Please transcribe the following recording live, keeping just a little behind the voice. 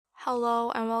Hello,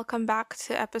 and welcome back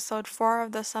to episode 4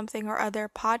 of the Something or Other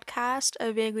podcast,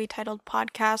 a vaguely titled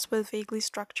podcast with vaguely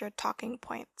structured talking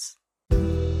points.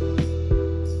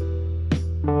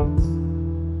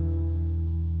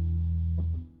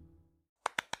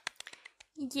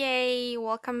 Yay!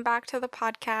 Welcome back to the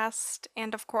podcast.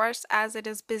 And of course, as it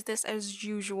is business as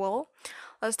usual,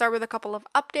 let's start with a couple of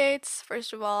updates.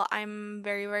 First of all, I'm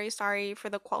very, very sorry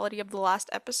for the quality of the last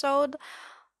episode.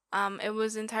 It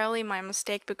was entirely my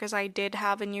mistake because I did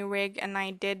have a new rig and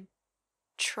I did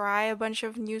try a bunch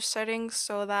of new settings,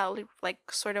 so that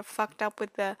sort of fucked up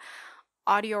with the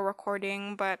audio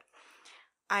recording, but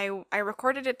I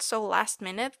recorded it so last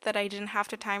minute that I didn't have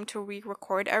the time to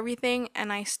re-record everything,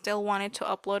 and I still wanted to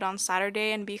upload on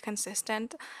Saturday and be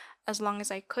consistent as long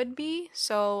as I could be.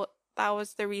 So that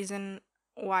was the reason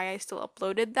why I still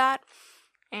uploaded that.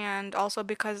 And also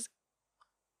because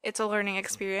it's a learning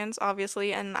experience,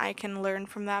 obviously, and I can learn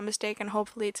from that mistake, and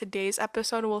hopefully today's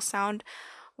episode will sound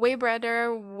way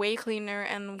better, way cleaner,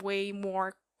 and way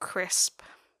more crisp.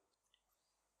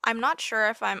 I'm not sure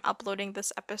if I'm uploading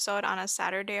this episode on a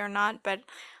Saturday or not, but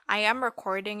I am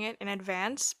recording it in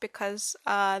advance because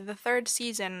the third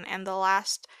season and the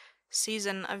last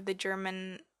season of the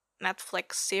German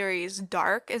Netflix series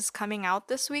Dark is coming out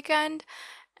this weekend,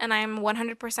 and I'm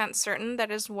 100% certain that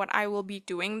is what I will be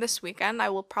doing this weekend. I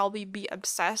will probably be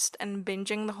obsessed and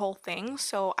binging the whole thing,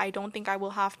 so I don't think I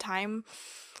will have time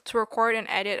to record and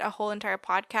edit a whole entire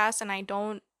podcast, and I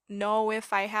don't know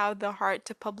if I have the heart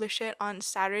to publish it on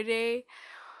Saturday.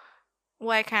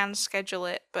 Well, I can schedule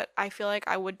it, but I feel like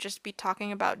I would just be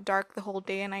talking about Dark the whole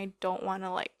day, and I don't want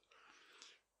to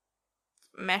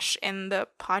mesh in the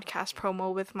podcast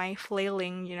promo with my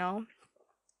flailing.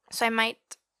 So I might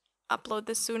upload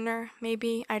this sooner,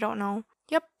 maybe. I don't know.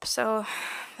 Yep, so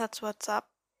that's what's up.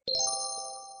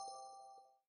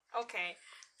 Okay,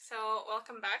 so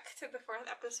welcome back to the 4th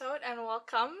episode, and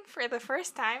welcome for the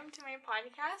first time to my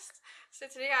podcast. So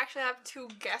today I actually have 2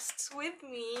 guests with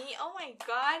me. Oh my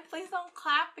god, please don't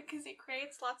clap because it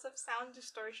creates lots of sound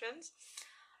distortions.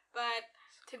 But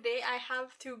today I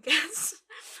have 2 guests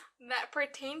that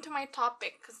pertain to my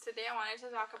topic, because today I wanted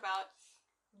to talk about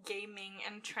gaming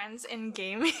and trends in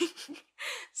gaming.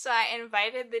 So I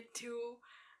invited the 2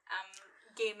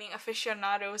 gaming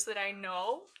aficionados that I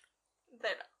know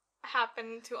that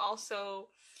happen to also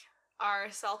are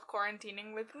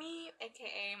self-quarantining with me,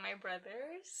 aka my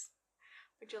brothers.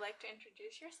 Would you like to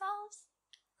introduce yourselves?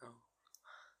 No.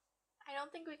 I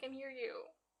don't think we can hear you.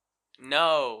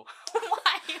 No.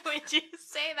 Why would you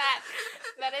say that?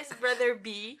 That is brother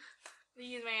B.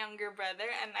 He's my younger brother,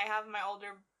 and I have my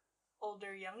older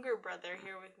younger brother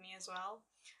here with me as well.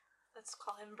 Let's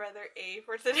call him brother A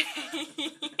for today.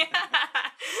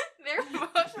 They're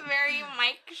both very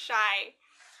mic shy.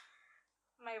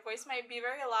 My voice might be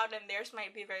very loud and theirs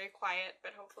might be very quiet,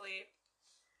 but hopefully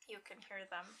you can hear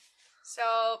them.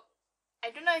 So, I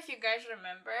don't know if you guys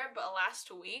remember, but last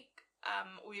week,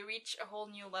 we reached a whole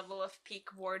new level of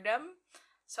peak boredom.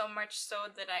 So much so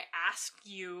that I asked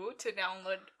you to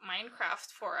download Minecraft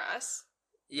for us.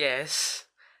 Yes.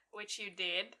 Which you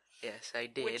did. Yes, I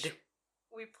did. Which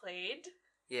we played.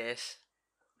 Yes.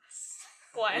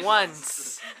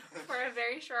 Once. For a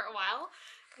very short while.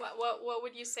 What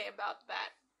would you say about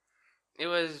that? It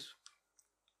was...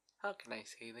 How can I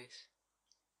say this?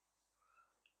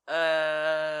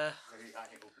 Very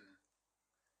eye-opening.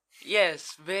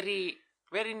 Yes, very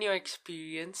new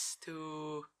experience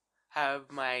to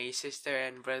have my sister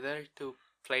and brother to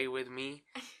play with me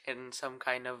in some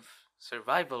kind of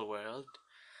survival world.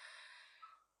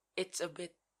 It's a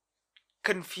bit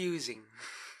confusing.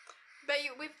 But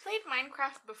we've played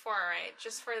Minecraft before, right?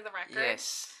 Just for the record.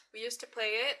 Yes. We used to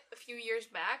play it a few years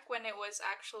back when it was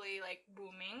actually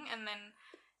booming, and then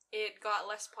it got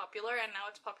less popular, and now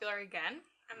it's popular again.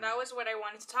 And that was what I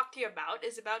wanted to talk to you about,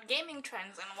 is about gaming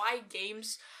trends and why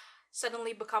games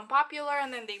suddenly become popular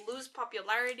and then they lose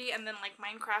popularity, and then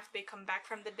Minecraft, they come back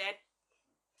from the dead.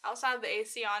 I also have the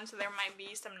AC on, so there might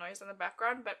be some noise in the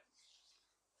background, but...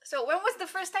 So when was the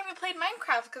first time you played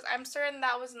Minecraft? Because I'm certain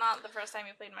that was not the first time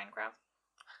you played Minecraft.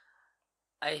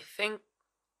 I think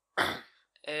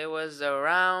it was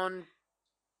around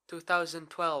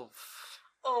 2012.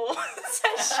 Oh,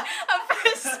 such a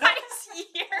precise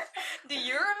year. Do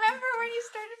you remember when you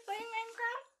started playing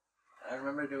Minecraft? I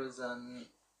remember there was on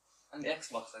the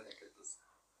Xbox, I think it was.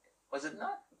 Was it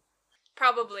not?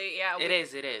 Probably, yeah. It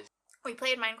is. We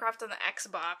played Minecraft on the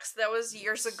Xbox. That was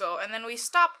years ago, and then we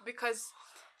stopped because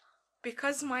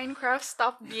Minecraft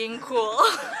stopped being cool.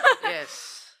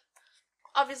 Yes.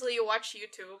 Obviously, you watch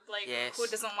YouTube. Yes. Who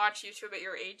doesn't watch YouTube at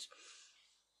your age?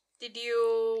 Did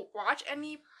you watch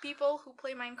any people who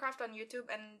play Minecraft on YouTube,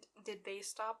 and did they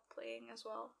stop playing as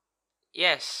well?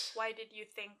 Yes, Why did you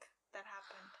think that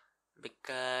happened?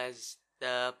 because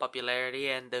the popularity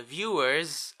and the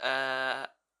viewers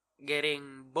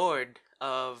getting bored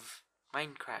of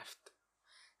Minecraft.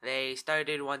 They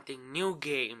started wanting new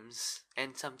games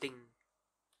and something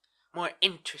more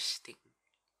interesting.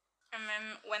 And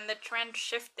then when the trend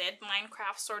shifted,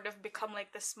 Minecraft sort of become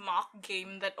like this mock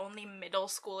game that only middle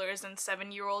schoolers and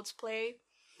 7-year-olds play.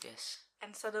 Yes.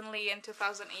 And suddenly in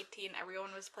 2018,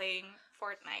 everyone was playing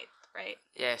Fortnite, right?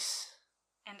 Yes.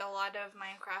 And a lot of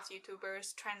Minecraft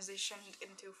YouTubers transitioned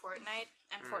into Fortnite,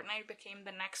 and Fortnite became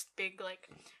the next big like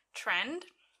trend.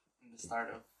 And the start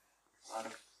of a lot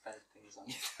of bad things on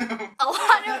YouTube. A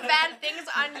lot of bad things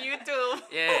on YouTube.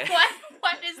 Yeah.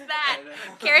 What is that?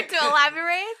 Care to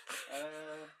elaborate?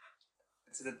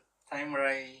 It's the time where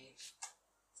I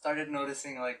started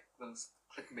noticing like those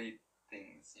clickbait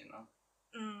things, you know?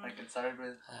 Like it started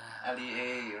with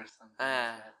LEA or something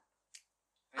like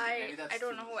that. I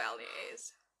don't know who LEA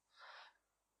is.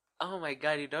 Oh my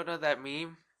god, you don't know that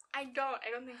meme? I don't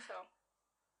think so.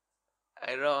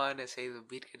 I don't want to say the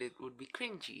beat because it would be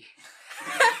cringy.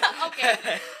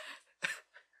 Okay.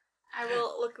 I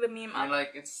will look the meme I up. mean,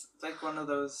 like it's like one of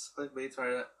those clickbaits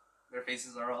where their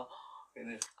faces are all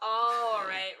Oh,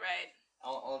 right.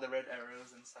 all the red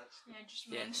arrows and such. Yeah, just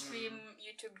Yes. mainstream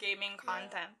YouTube gaming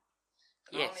content.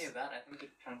 Not Yes. only that, I think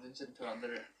it transitioned to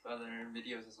other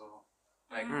videos as well.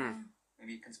 Like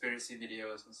maybe conspiracy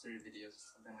videos, mystery videos,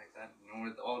 something like that. You know,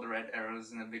 with all the red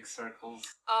arrows and the big circles.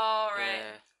 Oh, right.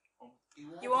 Yeah.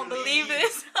 You won't believe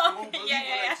this. You won't believe yeah.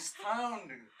 what I just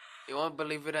found. You won't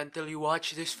believe it until you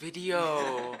watch this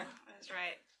video. That's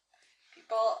right.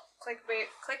 People,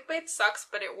 clickbait sucks,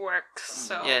 but it works.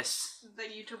 So Yes. the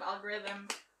YouTube algorithm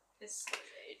it's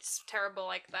terrible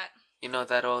like that. You know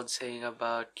that old saying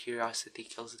about curiosity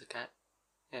kills the cat?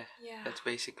 Yeah. Yeah. That's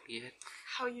basically it.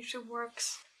 How YouTube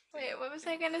works. Wait, what was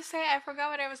I gonna say? I forgot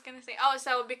what I was gonna say. Oh,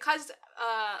 so because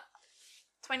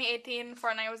 2018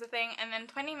 Fortnite was a thing, and then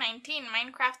 2019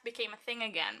 Minecraft became a thing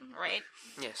again, right?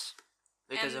 Yes.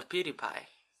 Because And- of PewDiePie.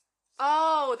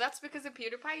 Oh, that's because of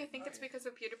PewDiePie? You think it's because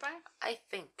of PewDiePie? I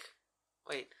think.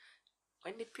 Wait.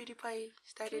 When did PewDiePie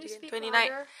start Can it you again? speak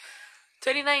louder?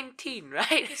 2019,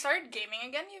 right? He started gaming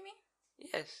again, you mean?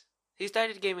 Yes. He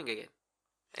started gaming again.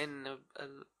 In a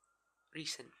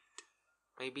recent,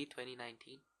 maybe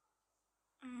 2019.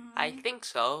 I think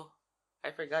so.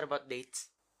 I forgot about dates.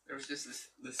 There was just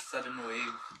this sudden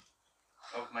wave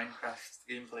of Minecraft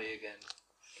gameplay again,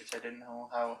 which I didn't know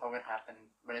how it happened,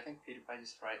 but I think PewDiePie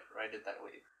just righted that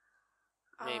wave.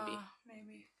 Maybe.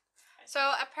 Maybe.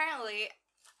 So apparently,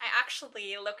 I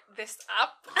actually looked this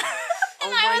up. Oh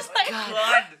And I my was like,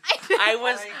 god!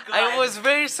 I was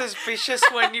very suspicious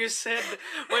when you said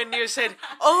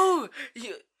oh,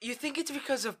 you think it's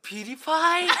because of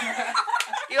PewDiePie?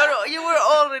 you were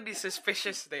already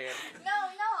suspicious there. No.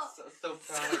 So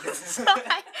proud. So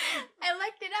I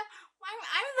looked it up.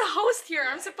 I'm the host here.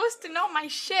 I'm supposed to know my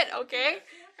shit, okay?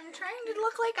 I'm trying to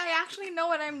look like I actually know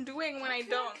what I'm doing when I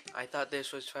don't. I thought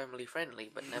this was family friendly,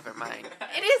 but never mind.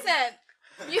 It isn't.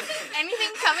 You think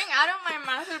anything coming out of my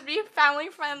mouth would be family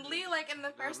friendly? Like in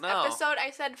the first No. episode,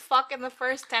 I said fuck in the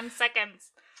first 10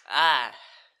 seconds. Ah,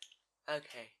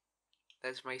 okay,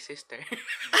 that's my sister.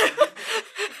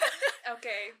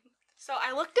 Okay. So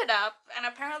I looked it up, and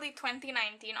apparently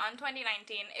 2019,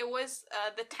 it was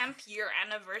the 10th year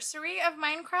anniversary of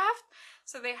Minecraft.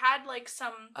 So they had like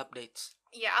some Updates.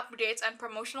 updates and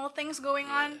promotional things going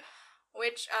on,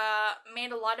 which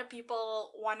made a lot of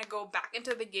people want to go back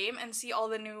into the game and see all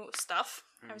the new stuff.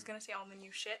 I was gonna say all the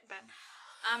new shit, but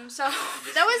so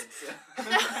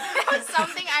that was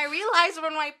something I realized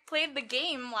when I played the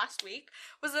game last week,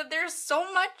 was that there's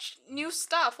so much new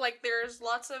stuff. Like there's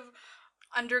lots of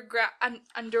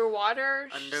underwater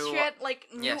shit, like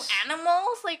new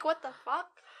animals. Like what the fuck?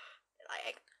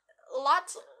 Like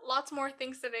lots more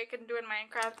things that I can do in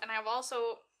Minecraft, and I've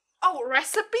also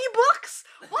recipe books.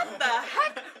 What the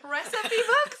heck, recipe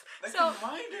books?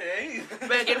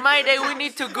 Back in my day, we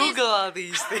need to Google all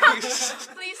these things.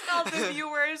 Please tell the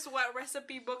viewers what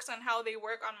recipe books and how they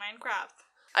work on Minecraft.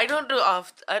 I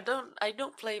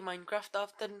don't play Minecraft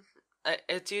often.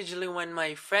 It's usually when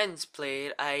my friends play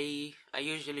it, I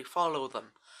usually follow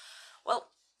them. Well,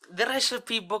 the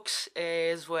recipe books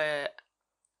is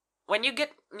when you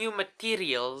get new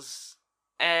materials,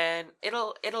 and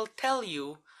it'll tell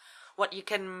you what you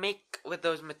can make with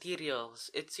those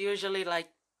materials. It's usually like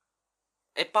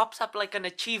it pops up like an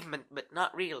achievement, but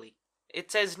not really. It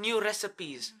says new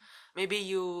recipes. Maybe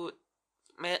you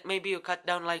cut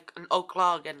down like an oak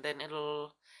log, and then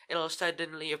it'll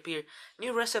suddenly appear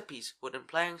new recipes, wooden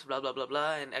planks, blah blah blah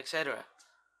blah, and etc.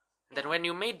 Then when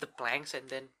you made the planks, and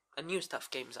then a new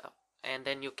stuff comes up, and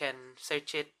then you can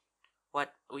search it,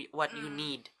 what you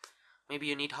need. Maybe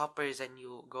you need hoppers, and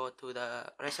you go to the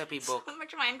recipe book. So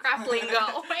much Minecraft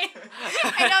lingo.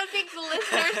 I don't think the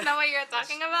listeners know what you're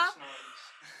talking about.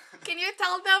 Can you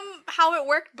tell them how it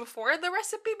worked before the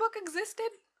recipe book existed?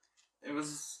 It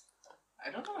was... I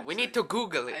don't know. We need to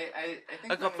Google it. I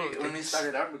think when we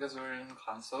started out, because we were in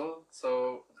console,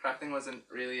 so crafting wasn't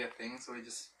really a thing, so we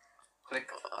just click.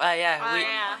 Yeah.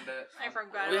 I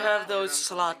forgot. We have those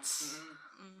slots.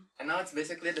 And now it's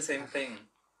basically the same thing,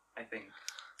 I think.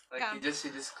 Like Yeah. you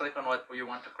just click on what you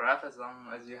want to craft. As long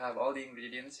as you have all the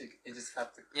ingredients, you just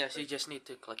have to. Yes, you just need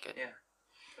to click it. Yeah,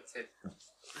 that's it.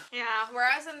 Yeah,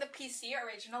 whereas in the PC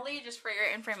originally, just for your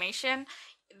information,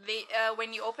 they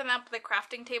when you open up the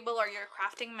crafting table or your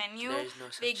crafting menu, There is no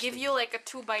such they give thing. you like a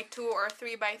 2x2 or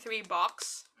 3x3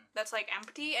 box that's like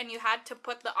empty, and you had to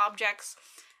put the objects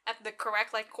at the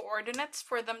correct like coordinates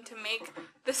for them to make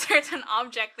the certain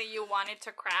object that you wanted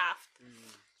to craft.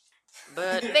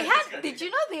 But They had. Did you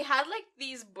know they had like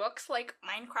these books, like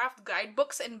Minecraft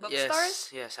guidebooks in bookstores?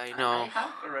 yes, I I know.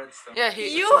 have a redstone. Yeah,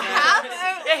 You have?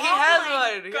 Yeah, he Oh has my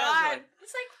one, he has God. one.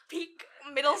 It's like peak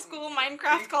middle school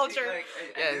Minecraft culture. Like,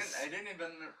 Yes. I didn't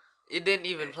even. You didn't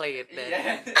even play it then.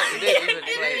 Yeah. You didn't even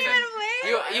You play didn't it.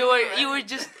 even play? You were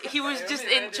just he was I just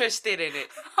really read it. interested in it.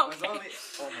 I was Okay. only,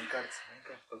 oh my god, it's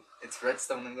Minecraft. It's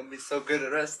redstone. I'm gonna be so good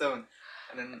at redstone.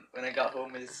 And then when I got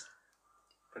home, I just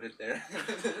put it there.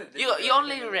 You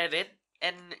only read it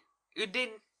and you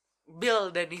didn't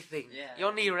build anything. Yeah. You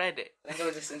only read it. I think I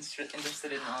was just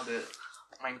interested in all the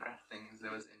Minecraft things that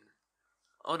was in.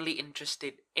 Only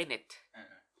interested in it, Uh,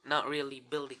 not really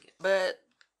building it. But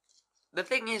the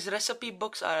thing is, recipe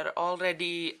books are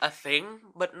already a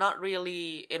thing, but not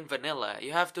really in vanilla.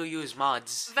 You have to use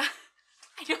mods.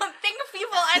 I don't think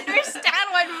people understand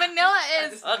what vanilla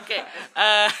is. Okay.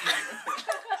 I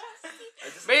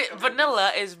just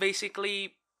Vanilla is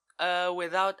basically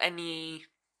without any.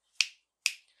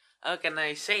 How can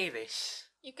I say this?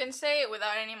 You can say it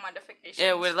without any modifications.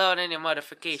 Yeah, without any It's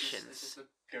modifications. just a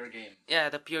pure game. Yeah,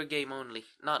 the pure game only,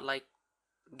 not like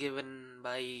given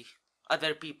by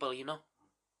other people, you know.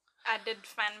 added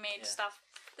fan-made Yeah. stuff.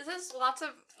 This is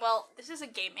this is a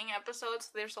gaming episode, so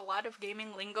there's a lot of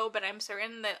gaming lingo, but I'm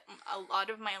certain that a lot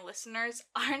of my listeners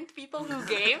aren't people who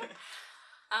game.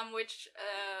 Which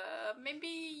maybe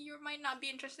you might not be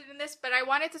interested in this, but I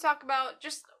wanted to talk about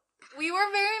we were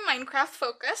very Minecraft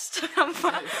focused,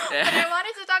 but I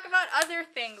wanted to talk about other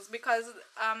things because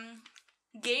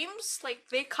games, like,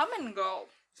 they come and go.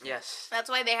 Yes. That's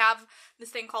why they have this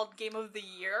thing called Game of the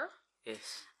Year.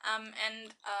 Yes.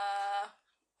 And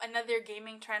another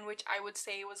gaming trend, which I would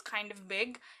say was kind of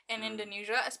big in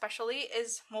Indonesia, especially,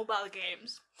 is mobile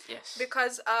games. Yes.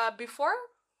 Because before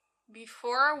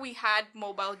we had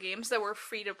mobile games that were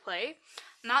free to play,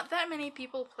 not that many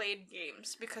people played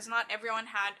games because not everyone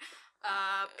had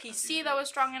a PC that was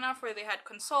strong enough, or they had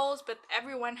consoles, but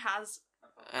everyone has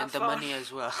And a the phone. money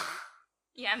as well.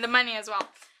 Yeah, and the money as well.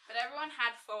 But everyone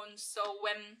had phones, so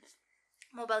when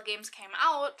mobile games came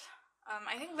out,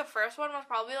 I think the first one was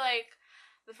probably like,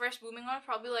 the first booming one was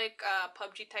probably like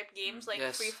PUBG type games, like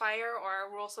Yes. Free Fire or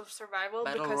Rules of Survival.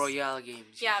 Battle because, Royale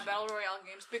games. Yeah, usually. Battle Royale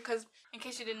games. Because, in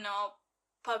case you didn't know,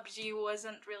 PUBG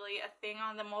wasn't really a thing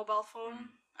on the mobile phone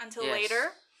until Yes. later.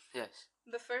 Yes.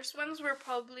 The first ones were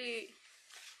probably,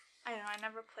 I don't know, I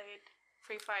never played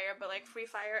Free Fire, but like Free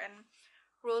Fire and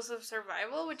Rules of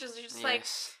Survival, which is just like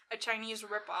Yes. a Chinese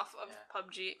ripoff of Yeah.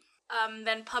 PUBG.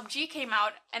 Then PUBG came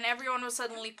out, and everyone was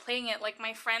suddenly playing it. Like,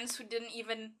 my friends who didn't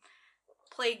even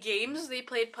play games, they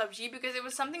played PUBG because it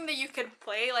was something that you could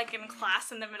play, like, in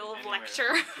class in the middle of Anywhere.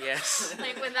 lecture. Yes.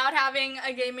 Like, without having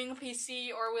a gaming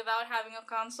PC or without having a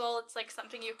console, it's like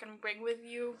something you can bring with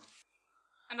you.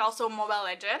 And also Mobile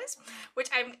Legends, which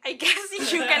I guess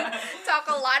you can talk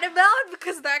a lot about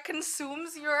because that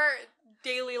consumes your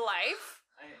daily life.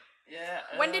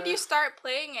 When did you start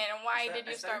playing it, and why did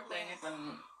you start playing it?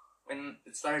 When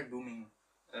it started booming,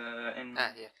 in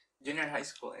Yeah. junior high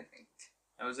school, I think.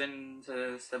 I was in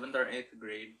the 7th or 8th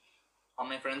grade. All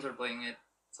my friends were playing it,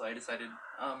 so I decided,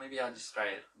 oh, maybe I'll just try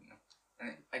it. You know?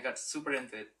 And I got super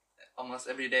into it. Almost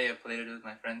every day I played it with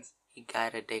my friends. He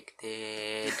got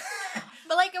addicted.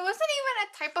 But like, it wasn't even a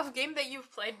type of game that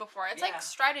you've played before. It's Yeah. like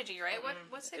strategy, right?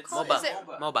 What's it It's called? MOBA. Is it?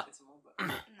 MOBA. It's a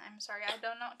MOBA. I'm sorry, I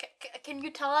don't know. Can you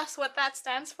tell us what that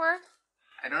stands for?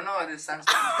 I don't know what it stands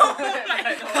for.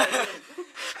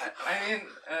 I mean,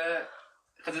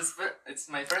 because it's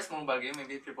my first mobile game.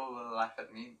 Maybe people will laugh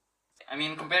at me. I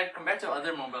mean, compared to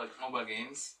other mobile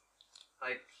games,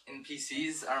 like in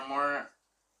PCs are more.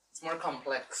 It's more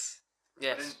complex.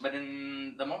 Yes. But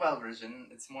in the mobile version,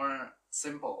 it's more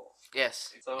simple.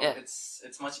 Yes. So Yeah.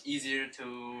 it's much easier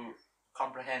to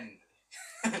comprehend.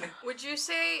 Would you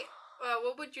say,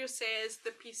 what would you say is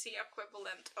the PC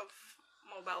equivalent of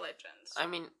Mobile Legends? I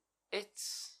mean,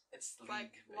 it's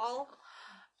like League, LOL?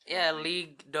 yeah,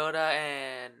 League, Dota,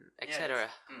 and etc.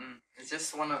 It's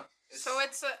just one of. So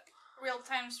it's a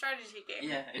real-time strategy game.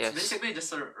 Yeah, it's basically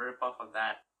just a rip-off of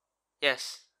that.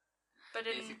 Yes. But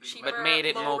in Basically, cheaper, But made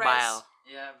it low mobile.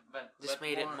 Yeah, but Just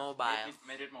made it more- mobile.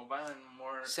 Made it mobile and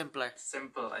more Simpler.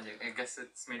 simple. I guess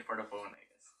it's made for the phone. I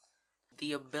guess.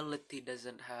 The ability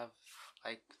doesn't have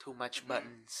like too much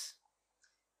buttons.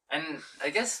 And I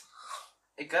guess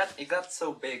it got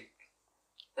so big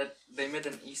that they made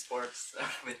an esports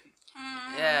out of it.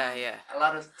 Yeah, yeah. A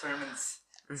lot of tournaments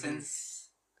since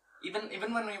even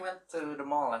when we went to the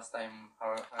mall last time.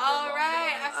 I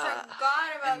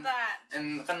forgot about that.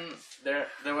 And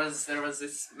there was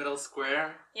this middle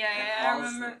square. Yeah, and I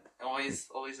malls, remember.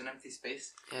 Always an empty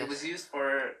space. Yes. It was used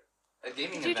for a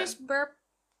gaming Did you event. just burp?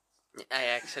 I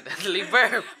accidentally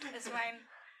burped. It's fine.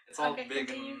 It's all Okay, big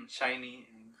continue. and shiny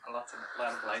and a lot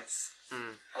of lights.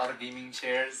 Mm. A lot of gaming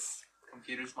chairs,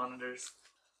 computers, monitors.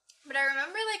 But I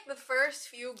remember like the first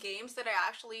few games that I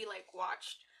actually like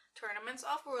watched tournaments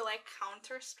of were like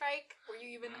Counter-Strike. Were you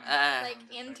even like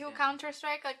into yeah.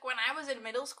 Counter-Strike? Like when I was in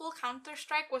middle school,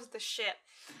 Counter-Strike was the shit.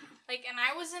 Like, and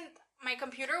my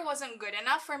computer wasn't good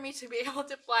enough for me to be able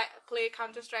to play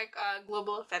Counter-Strike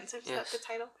Global Offensive, is that the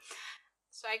title?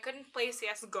 So I couldn't play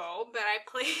CSGO, but I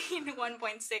played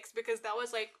 1.6 because that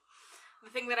was like the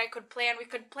thing that I could play, and we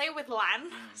could play with LAN.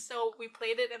 So we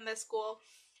played it in the school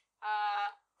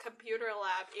computer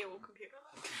lab. Computer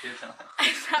lab.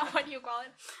 Is that what you call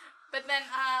it? But then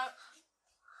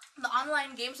the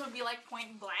online games would be like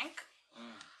Point Blank,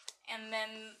 and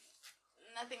then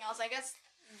nothing else. I guess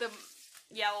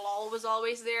LOL was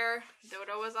always there,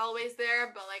 Dota was always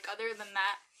there, but like other than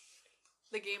that,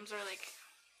 the games are like,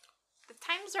 the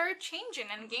times are changing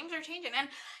and games are changing, and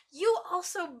you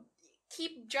also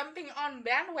keep jumping on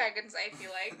bandwagons. I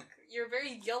feel like you're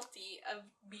very guilty of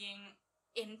being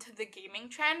into the gaming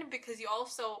trend because you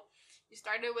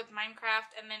started with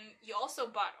Minecraft and then you also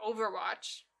bought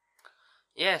Overwatch.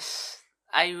 Yes,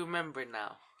 I remember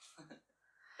now.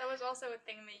 That was also a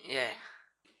thing that you did.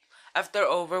 After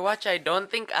Overwatch, I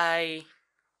don't think I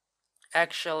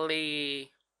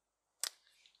actually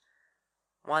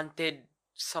wanted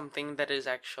something that is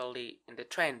actually in the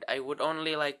trend. I would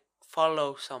only like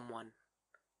follow someone.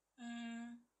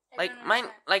 Like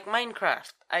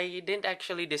Minecraft. I didn't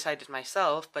actually decide it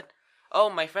myself, but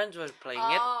my friends were playing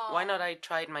it. Why not I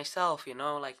try it myself,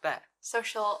 like that.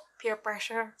 Social peer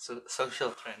pressure. So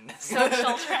social trend.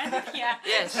 Social trend, yeah.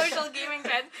 Yes. Social gaming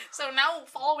trend. So now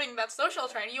following that social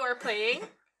trend, you are playing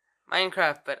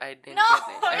Minecraft, but I didn't No,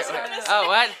 get I was it. gonna Oh, say.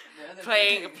 what?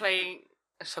 Playing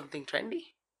something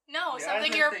trendy? No, The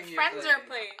something other your thing you friends play. are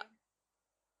playing.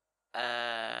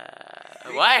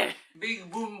 What?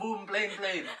 Big boom boom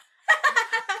plane.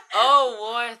 Oh,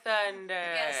 War Thunder.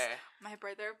 Yes. My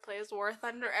brother plays War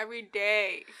Thunder every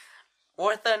day.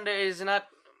 War Thunder is not.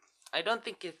 I don't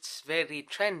think it's very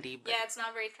trendy. But Yeah, it's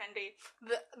not very trendy.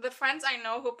 The friends I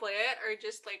know who play it are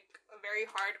just like very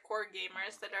hardcore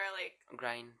gamers that are like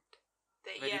grind.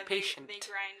 Very patient. They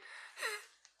grind,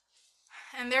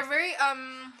 and they're very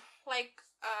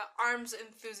arms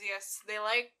enthusiasts. They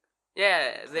like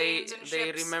they planes and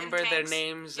ships remember and their tanks.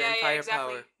 names Yeah, and yeah,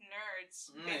 exactly. firepower. Nerds,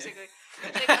 Mm. basically.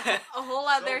 It's like a whole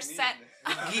other set.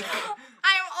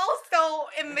 I'm also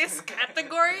in this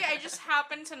category. I just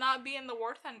happen to not be in the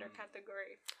War Thunder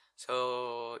category.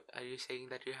 So, are you saying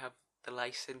that you have the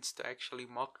license to actually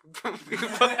mock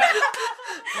people?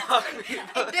 Mock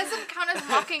people? It doesn't count as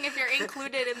mocking if you're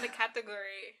included in the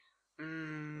category.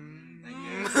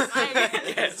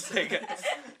 Yes, I guess.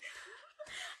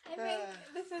 I think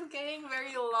this is getting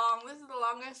very long. This is the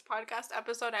longest podcast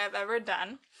episode I've ever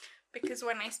done. Because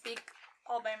when I speak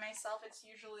all by myself, it's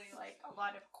usually like a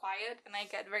lot of quiet and I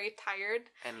get very tired.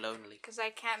 And lonely. Because I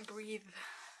can't breathe.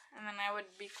 And then I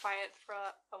would be quiet for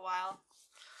a while.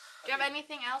 Do you have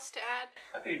anything else to add?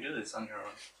 How do you do this on your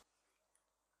own?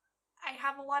 I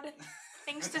have a lot of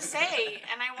things to say,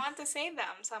 and I want to say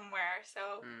them somewhere.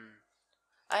 So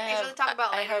I usually talk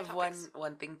about I lighter have topics.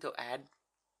 one thing to add.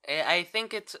 I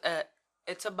think it's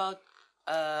about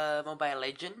Mobile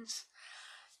Legends.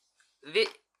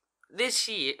 This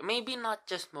year, maybe not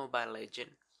just Mobile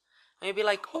Legend, maybe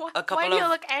like a Why couple do you of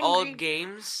look angry? old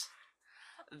games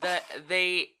that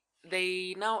they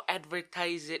now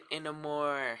advertise it in a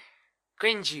more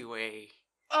cringy way.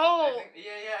 Oh.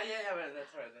 But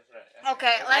that's right.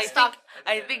 Okay, let's talk.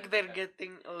 I think they're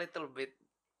getting a little bit.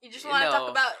 You just want to talk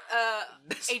No. about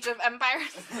Age of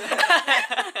Empires?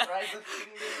 Rise of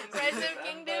Kingdoms. Rise of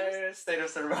Kingdoms. Empires, State of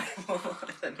Survival.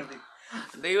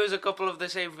 They use a couple of the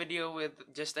same video with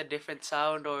just a different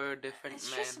sound or different It's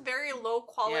man. just very low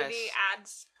quality Yes.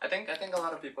 ads. I think a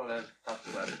lot of people have talked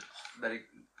about it.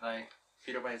 Like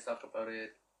Peter has talked about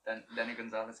it. Danny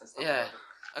Gonzalez has talked Yeah.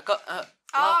 about it.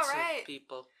 Lots right. of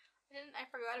people. I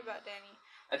forgot about Danny.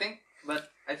 I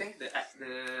think the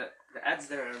ads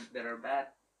that are bad,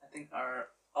 I think, are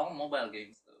all mobile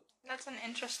games though. That's an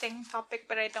interesting topic,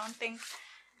 but I don't think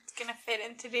it's gonna fit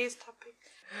in today's topic.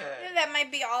 That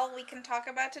might be all we can talk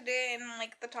about today in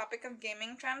like the topic of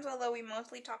gaming trends, although we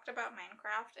mostly talked about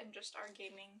Minecraft and just our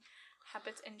gaming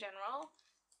habits in general.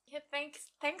 Yeah,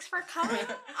 thanks for coming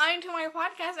onto my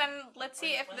podcast, and let's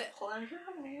see if the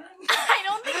I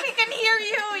don't think we can hear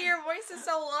you. Your voice is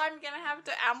so low. I'm gonna have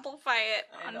to amplify it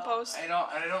on post. I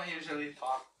don't usually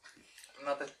talk. I'm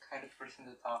not the kind of person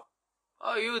to talk.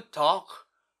 Oh, you talk.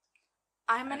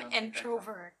 I'm I an don't think I talk.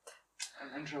 introvert.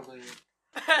 I'm introverted.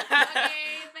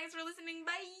 Okay.